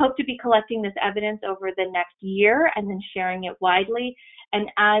 So we hope to be collecting this evidence over the next year and then sharing it widely. And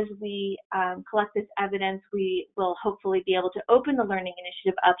as we collect this evidence, we will hopefully be able to open the Learning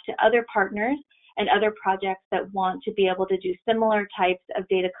Initiative up to other partners and other projects that want to be able to do similar types of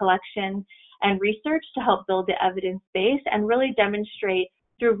data collection and research to help build the evidence base and really demonstrate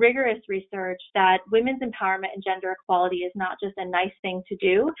through rigorous research that women's empowerment and gender equality is not just a nice thing to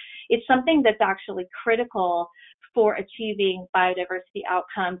do. It's something that's actually critical for achieving biodiversity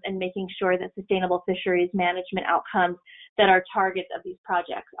outcomes and making sure that sustainable fisheries management outcomes that are targets of these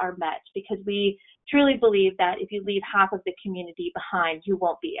projects are met, because we truly believe that if you leave half of the community behind, you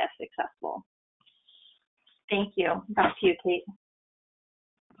won't be as successful. Thank you. Back to you, Kate.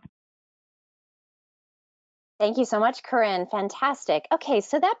 Thank you so much, Corinne. Fantastic. Okay,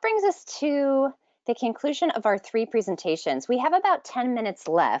 so that brings us to the conclusion of our 3 presentations. We have about 10 minutes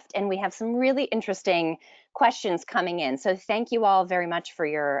left, and we have some really interesting questions coming in. So thank you all very much for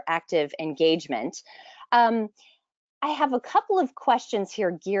your active engagement. I have a couple of questions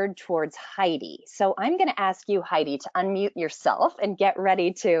here geared towards Heidi. So I'm going to ask you, Heidi, to unmute yourself and get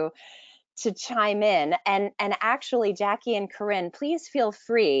ready to chime in. And actually, Jackie and Corinne, please feel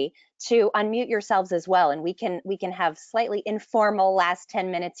free to unmute yourselves as well, and we can have slightly informal last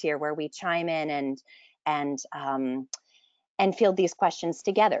 10 minutes here where we chime in and field these questions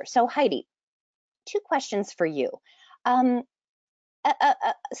together. So Heidi, 2 questions for you.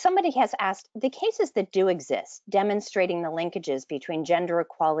 Somebody has asked, the cases that do exist demonstrating the linkages between gender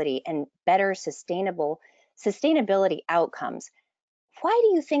equality and better sustainability outcomes, why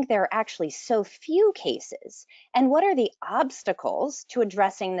do you think there are actually so few cases? And what are the obstacles to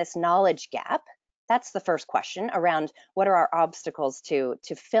addressing this knowledge gap? That's the first question, around what are our obstacles to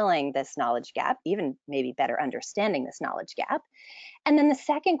filling this knowledge gap, even maybe better understanding this knowledge gap. And then the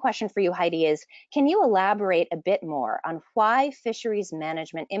second question for you, Heidi, is can you elaborate a bit more on why fisheries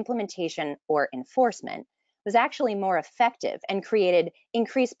management implementation or enforcement was actually more effective and created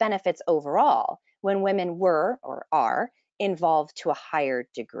increased benefits overall when women were or are involved to a higher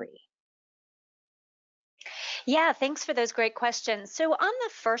degree? Yeah, thanks for those great questions. So on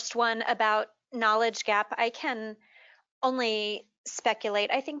the first one about knowledge gap, I can only speculate.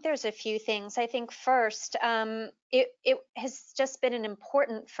 I think there's a few things. I think first, it has just been an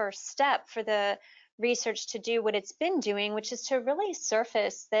important first step for the research to do what it's been doing, which is to really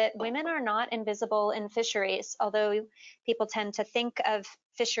surface that women are not invisible in fisheries, although people tend to think of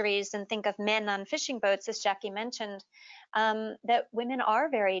fisheries and think of men on fishing boats, as Jackie mentioned, that women are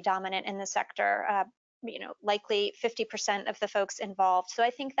very dominant in the sector, likely 50% of the folks involved. So I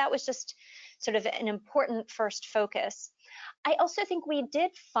think that was just sort of an important first focus. I also think we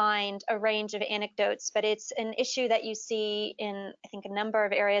did find a range of anecdotes, but it's an issue that you see in, I think, a number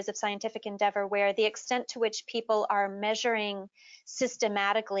of areas of scientific endeavor where the extent to which people are measuring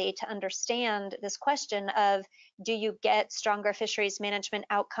systematically to understand this question of, do you get stronger fisheries management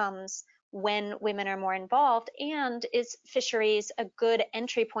outcomes when women are more involved, and is fisheries a good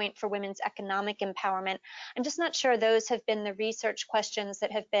entry point for women's economic empowerment? I'm just not sure those have been the research questions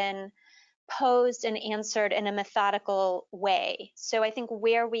that have been posed and answered in a methodical way. So I think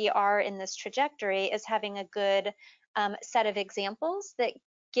where we are in this trajectory is having a good set of examples that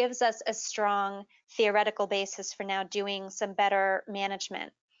gives us a strong theoretical basis for now doing some better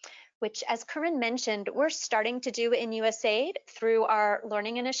management, which, as Corinne mentioned, we're starting to do in USAID through our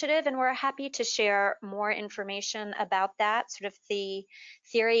learning initiative, and we're happy to share more information about that, sort of the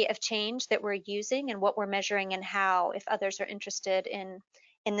theory of change that we're using and what we're measuring and how. If others are interested in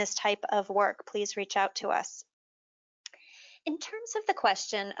this type of work, please reach out to us. In terms of the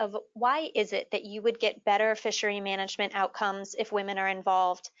question of why is it that you would get better fishery management outcomes if women are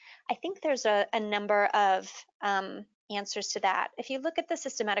involved, I think there's a number of answers to that. If you look at the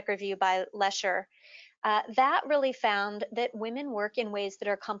systematic review by Lesher, that really found that women work in ways that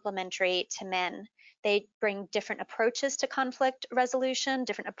are complementary to men. They bring different approaches to conflict resolution,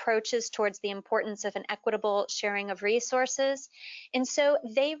 different approaches towards the importance of an equitable sharing of resources. And so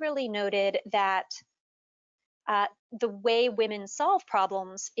they really noted that the way women solve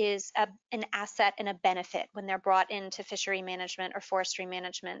problems is an asset and a benefit when they're brought into fishery management or forestry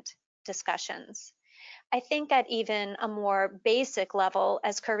management discussions. I think at even a more basic level,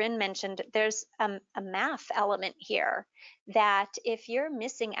 as Corinne mentioned, there's a math element here that if you're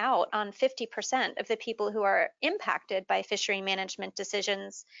missing out on 50% of the people who are impacted by fishery management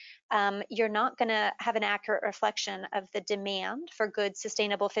decisions, you're not going to have an accurate reflection of the demand for good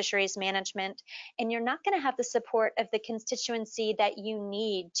sustainable fisheries management, and you're not going to have the support of the constituency that you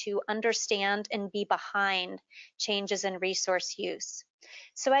need to understand and be behind changes in resource use.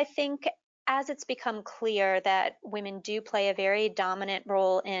 So I think as it's become clear that women do play a very dominant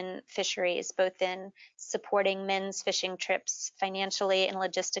role in fisheries, both in supporting men's fishing trips financially and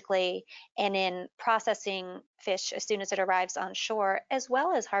logistically, and in processing fish as soon as it arrives on shore, as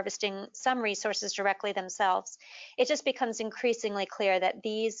well as harvesting some resources directly themselves, it just becomes increasingly clear that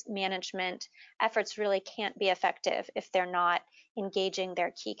these management efforts really can't be effective if they're not engaging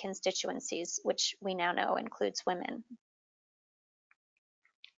their key constituencies, which we now know includes women.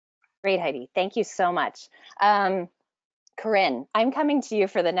 Great, Heidi. Thank you so much. Corinne, I'm coming to you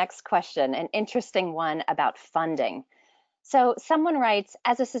for the next question, an interesting one about funding. So someone writes,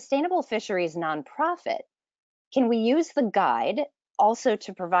 as a sustainable fisheries nonprofit, can we use the guide also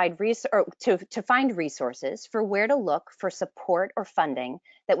to provide to find resources for where to look for support or funding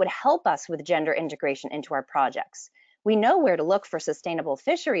that would help us with gender integration into our projects? We know where to look for sustainable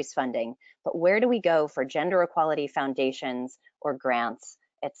fisheries funding, but where do we go for gender equality foundations or grants,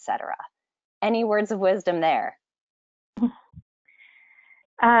 etc.? Any words of wisdom there?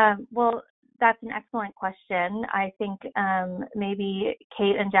 Well, that's an excellent question. I think maybe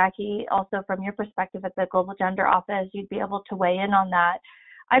Kate and Jackie, also from your perspective at the Global Gender Office, you'd be able to weigh in on that.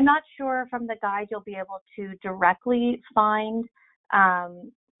 I'm not sure from the guide you'll be able to directly find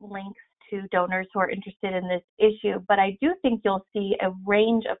links to donors who are interested in this issue, but I do think you'll see a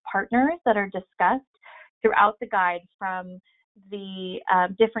range of partners that are discussed throughout the guide, from the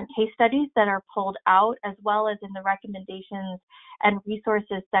different case studies that are pulled out, as well as in the recommendations and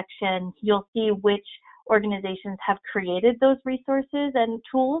resources section. You'll see which organizations have created those resources and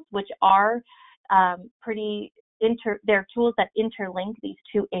tools, which are they're tools that interlink these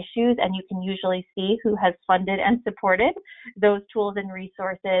two issues, and you can usually see who has funded and supported those tools and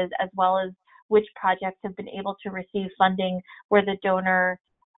resources, as well as which projects have been able to receive funding where the donor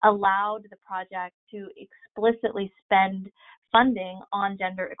allowed the project to explicitly spend funding on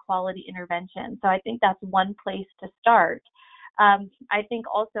gender equality intervention. So I think that's one place to start. I think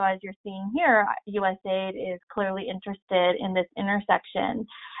also, as you're seeing here, USAID is clearly interested in this intersection,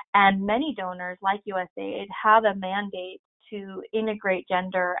 and many donors like USAID have a mandate to integrate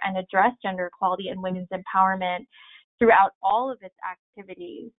gender and address gender equality and women's empowerment throughout all of its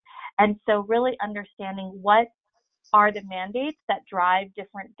activities. And so really understanding what are the mandates that drive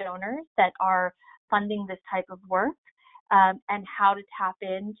different donors that are funding this type of work, and how to tap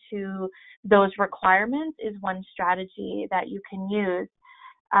into those requirements is one strategy that you can use.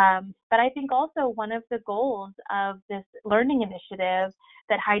 But I think also one of the goals of this learning initiative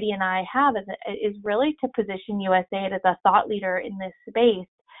that Heidi and I have is really to position USAID as a thought leader in this space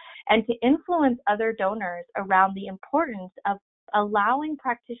and to influence other donors around the importance of allowing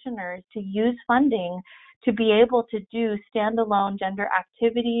practitioners to use funding to be able to do standalone gender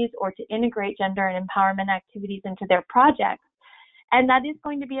activities or to integrate gender and empowerment activities into their projects. And that is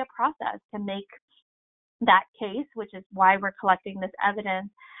going to be a process to make that case, which is why we're collecting this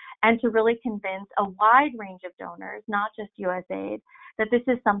evidence, and to really convince a wide range of donors, not just USAID, that this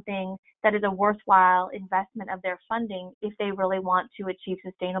is something that is a worthwhile investment of their funding if they really want to achieve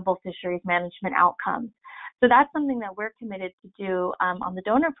sustainable fisheries management outcomes. So that's something that we're committed to do on the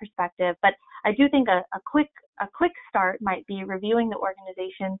donor perspective. But I do think a quick start might be reviewing the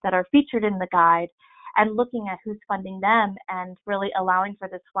organizations that are featured in the guide and looking at who's funding them and really allowing for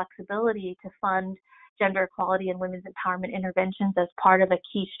this flexibility to fund gender equality and women's empowerment interventions as part of a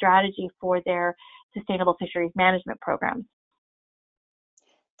key strategy for their sustainable fisheries management programs.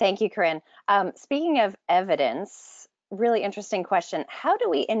 Thank you, Corinne. Speaking of evidence, really interesting question. How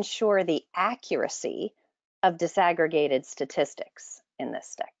do we ensure the accuracy of disaggregated statistics in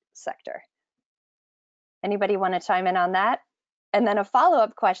this sector? Anybody want to chime in on that? And then a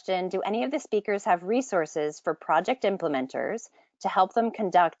follow-up question, do any of the speakers have resources for project implementers to help them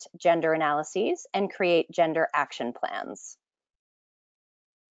conduct gender analyses and create gender action plans?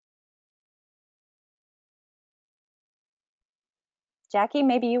 Jackie,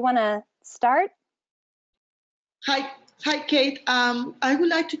 maybe you want to start? Hi, Kate. I would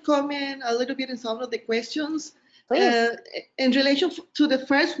like to comment a little bit on some of the questions. Please. In relation to the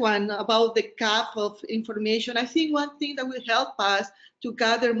first one about the gap of information, I think one thing that will help us to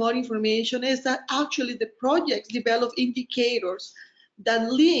gather more information is that actually the projects develop indicators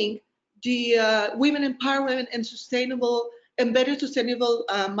that link the women empowerment and better sustainable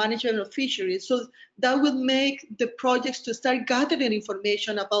management of fisheries. So that will make the projects to start gathering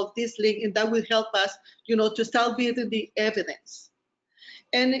information about this link, and that will help us, to start building the evidence.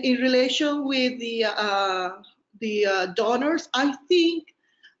 And in relation with the donors, I think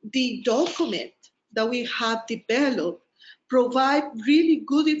the document that we have developed provide really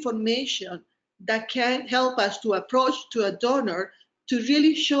good information that can help us to approach to a donor to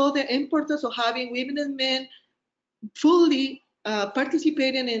really show the importance of having women and men fully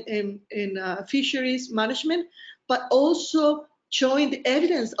participating in fisheries management, but also showing the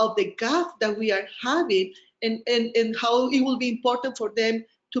evidence of the gap that we are having, and how it will be important for them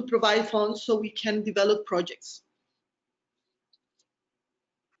to provide funds so we can develop projects.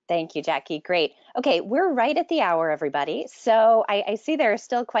 Thank you, Jackie. Great. Okay, we're right at the hour, everybody. So I see there are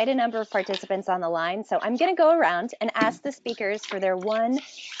still quite a number of participants on the line. So I'm going to go around and ask the speakers for their one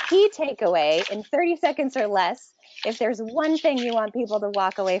key takeaway in 30 seconds or less. If there's one thing you want people to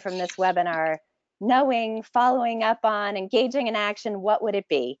walk away from this webinar knowing, following up on, engaging in action, what would it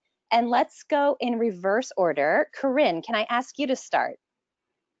be? And let's go in reverse order. Corinne, can I ask you to start?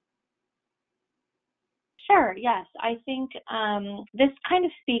 Sure, yes. I think this kind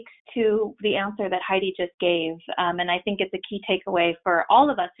of speaks to the answer that Heidi just gave, and I think it's a key takeaway for all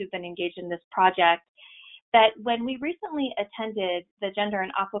of us who've been engaged in this project, that when we recently attended the Gender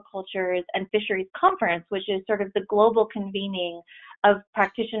and Aquacultures and Fisheries Conference, which is sort of the global convening of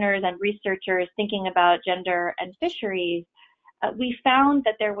practitioners and researchers thinking about gender and fisheries, we found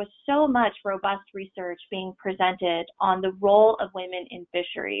that there was so much robust research being presented on the role of women in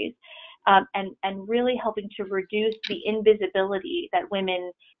fisheries. And really helping to reduce the invisibility that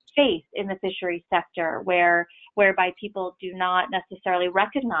women face in the fisheries sector, whereby people do not necessarily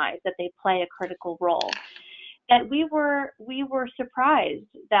recognize that they play a critical role. That we were surprised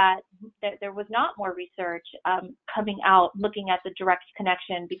that there was not more research coming out looking at the direct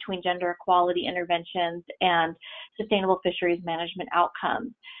connection between gender equality interventions and sustainable fisheries management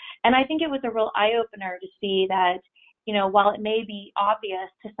outcomes. And I think it was a real eye-opener to see that, while it may be obvious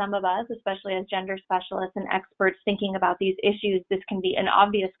to some of us, especially as gender specialists and experts thinking about these issues, this can be an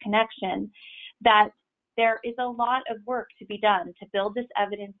obvious connection, that there is a lot of work to be done to build this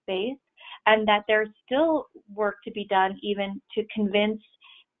evidence base, and that there's still work to be done even to convince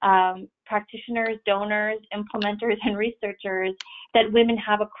practitioners, donors, implementers, and researchers that women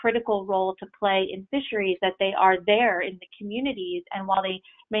have a critical role to play in fisheries, that they are there in the communities, and while they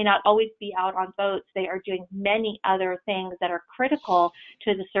may not always be out on boats, they are doing many other things that are critical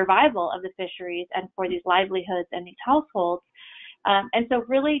to the survival of the fisheries and for these livelihoods and these households. And so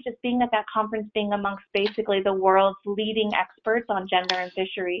really just being at that conference, being amongst basically the world's leading experts on gender and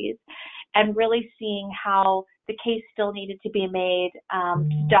fisheries, and really seeing how the case still needed to be made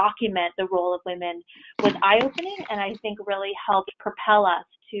to document the role of women was eye-opening, and I think really helped propel us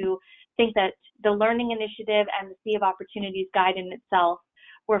to think that the Learning Initiative and the Sea of Opportunities Guide in itself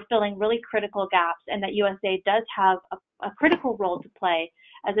were filling really critical gaps, and that USAID does have a critical role to play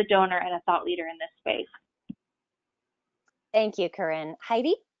as a donor and a thought leader in this space. Thank you, Corinne.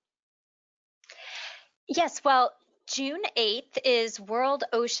 Heidi? Yes, well, June 8th is World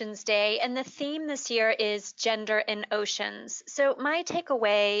Oceans Day, and the theme this year is gender in oceans. So my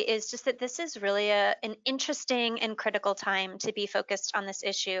takeaway is just that this is really an interesting and critical time to be focused on this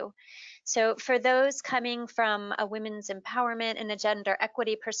issue. So for those coming from a women's empowerment and a gender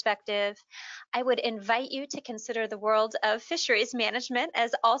equity perspective, I would invite you to consider the world of fisheries management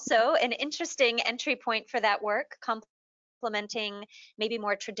as also an interesting entry point for that work, complementing maybe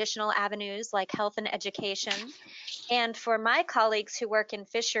more traditional avenues like health and education. And for my colleagues who work in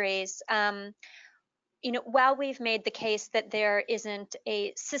fisheries, while we've made the case that there isn't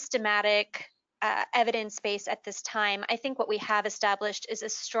a systematic evidence base at this time, I think what we have established is a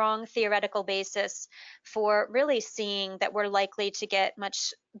strong theoretical basis for really seeing that we're likely to get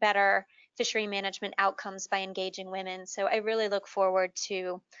much better fishery management outcomes by engaging women. So I really look forward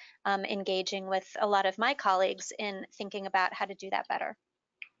to engaging with a lot of my colleagues in thinking about how to do that better.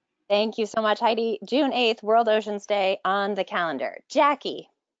 Thank you so much, Heidi. June 8th, World Oceans Day on the calendar. Jackie.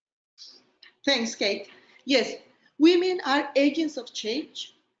 Thanks, Kate. Yes, women are agents of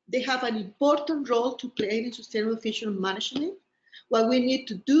change. They have an important role to play in sustainable fisheries management. What we need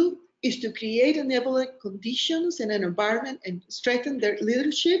to do is to create enabling conditions and an environment and strengthen their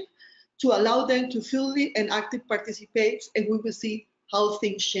leadership to allow them to fully and actively participate, and we will see how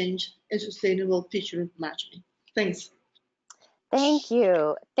things change in sustainable fisheries management. Thanks. Thank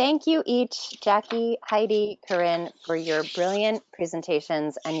you. Thank you each, Jackie, Heidi, Corinne, for your brilliant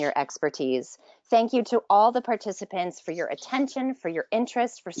presentations and your expertise. Thank you to all the participants for your attention, for your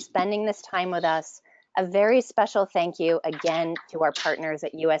interest, for spending this time with us. A very special thank you again to our partners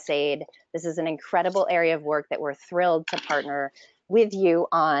at USAID. This is an incredible area of work that we're thrilled to partner with you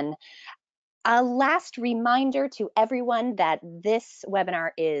on. A last reminder to everyone that this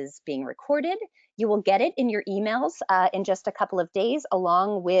webinar is being recorded. You will get it in your emails in just a couple of days,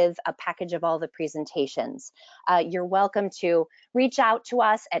 along with a package of all the presentations. You're welcome to reach out to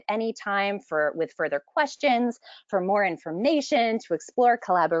us at any time with further questions, for more information, to explore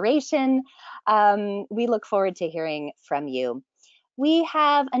collaboration. We look forward to hearing from you. We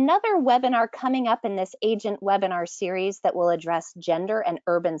have another webinar coming up in this agent webinar series that will address gender and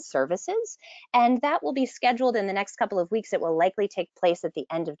urban services, and that will be scheduled in the next couple of weeks. It will likely take place at the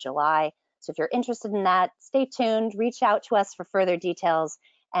end of July. So if you're interested in that, stay tuned, reach out to us for further details,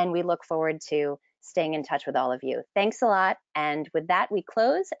 and we look forward to staying in touch with all of you. Thanks a lot, and with that, we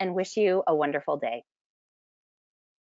close and wish you a wonderful day.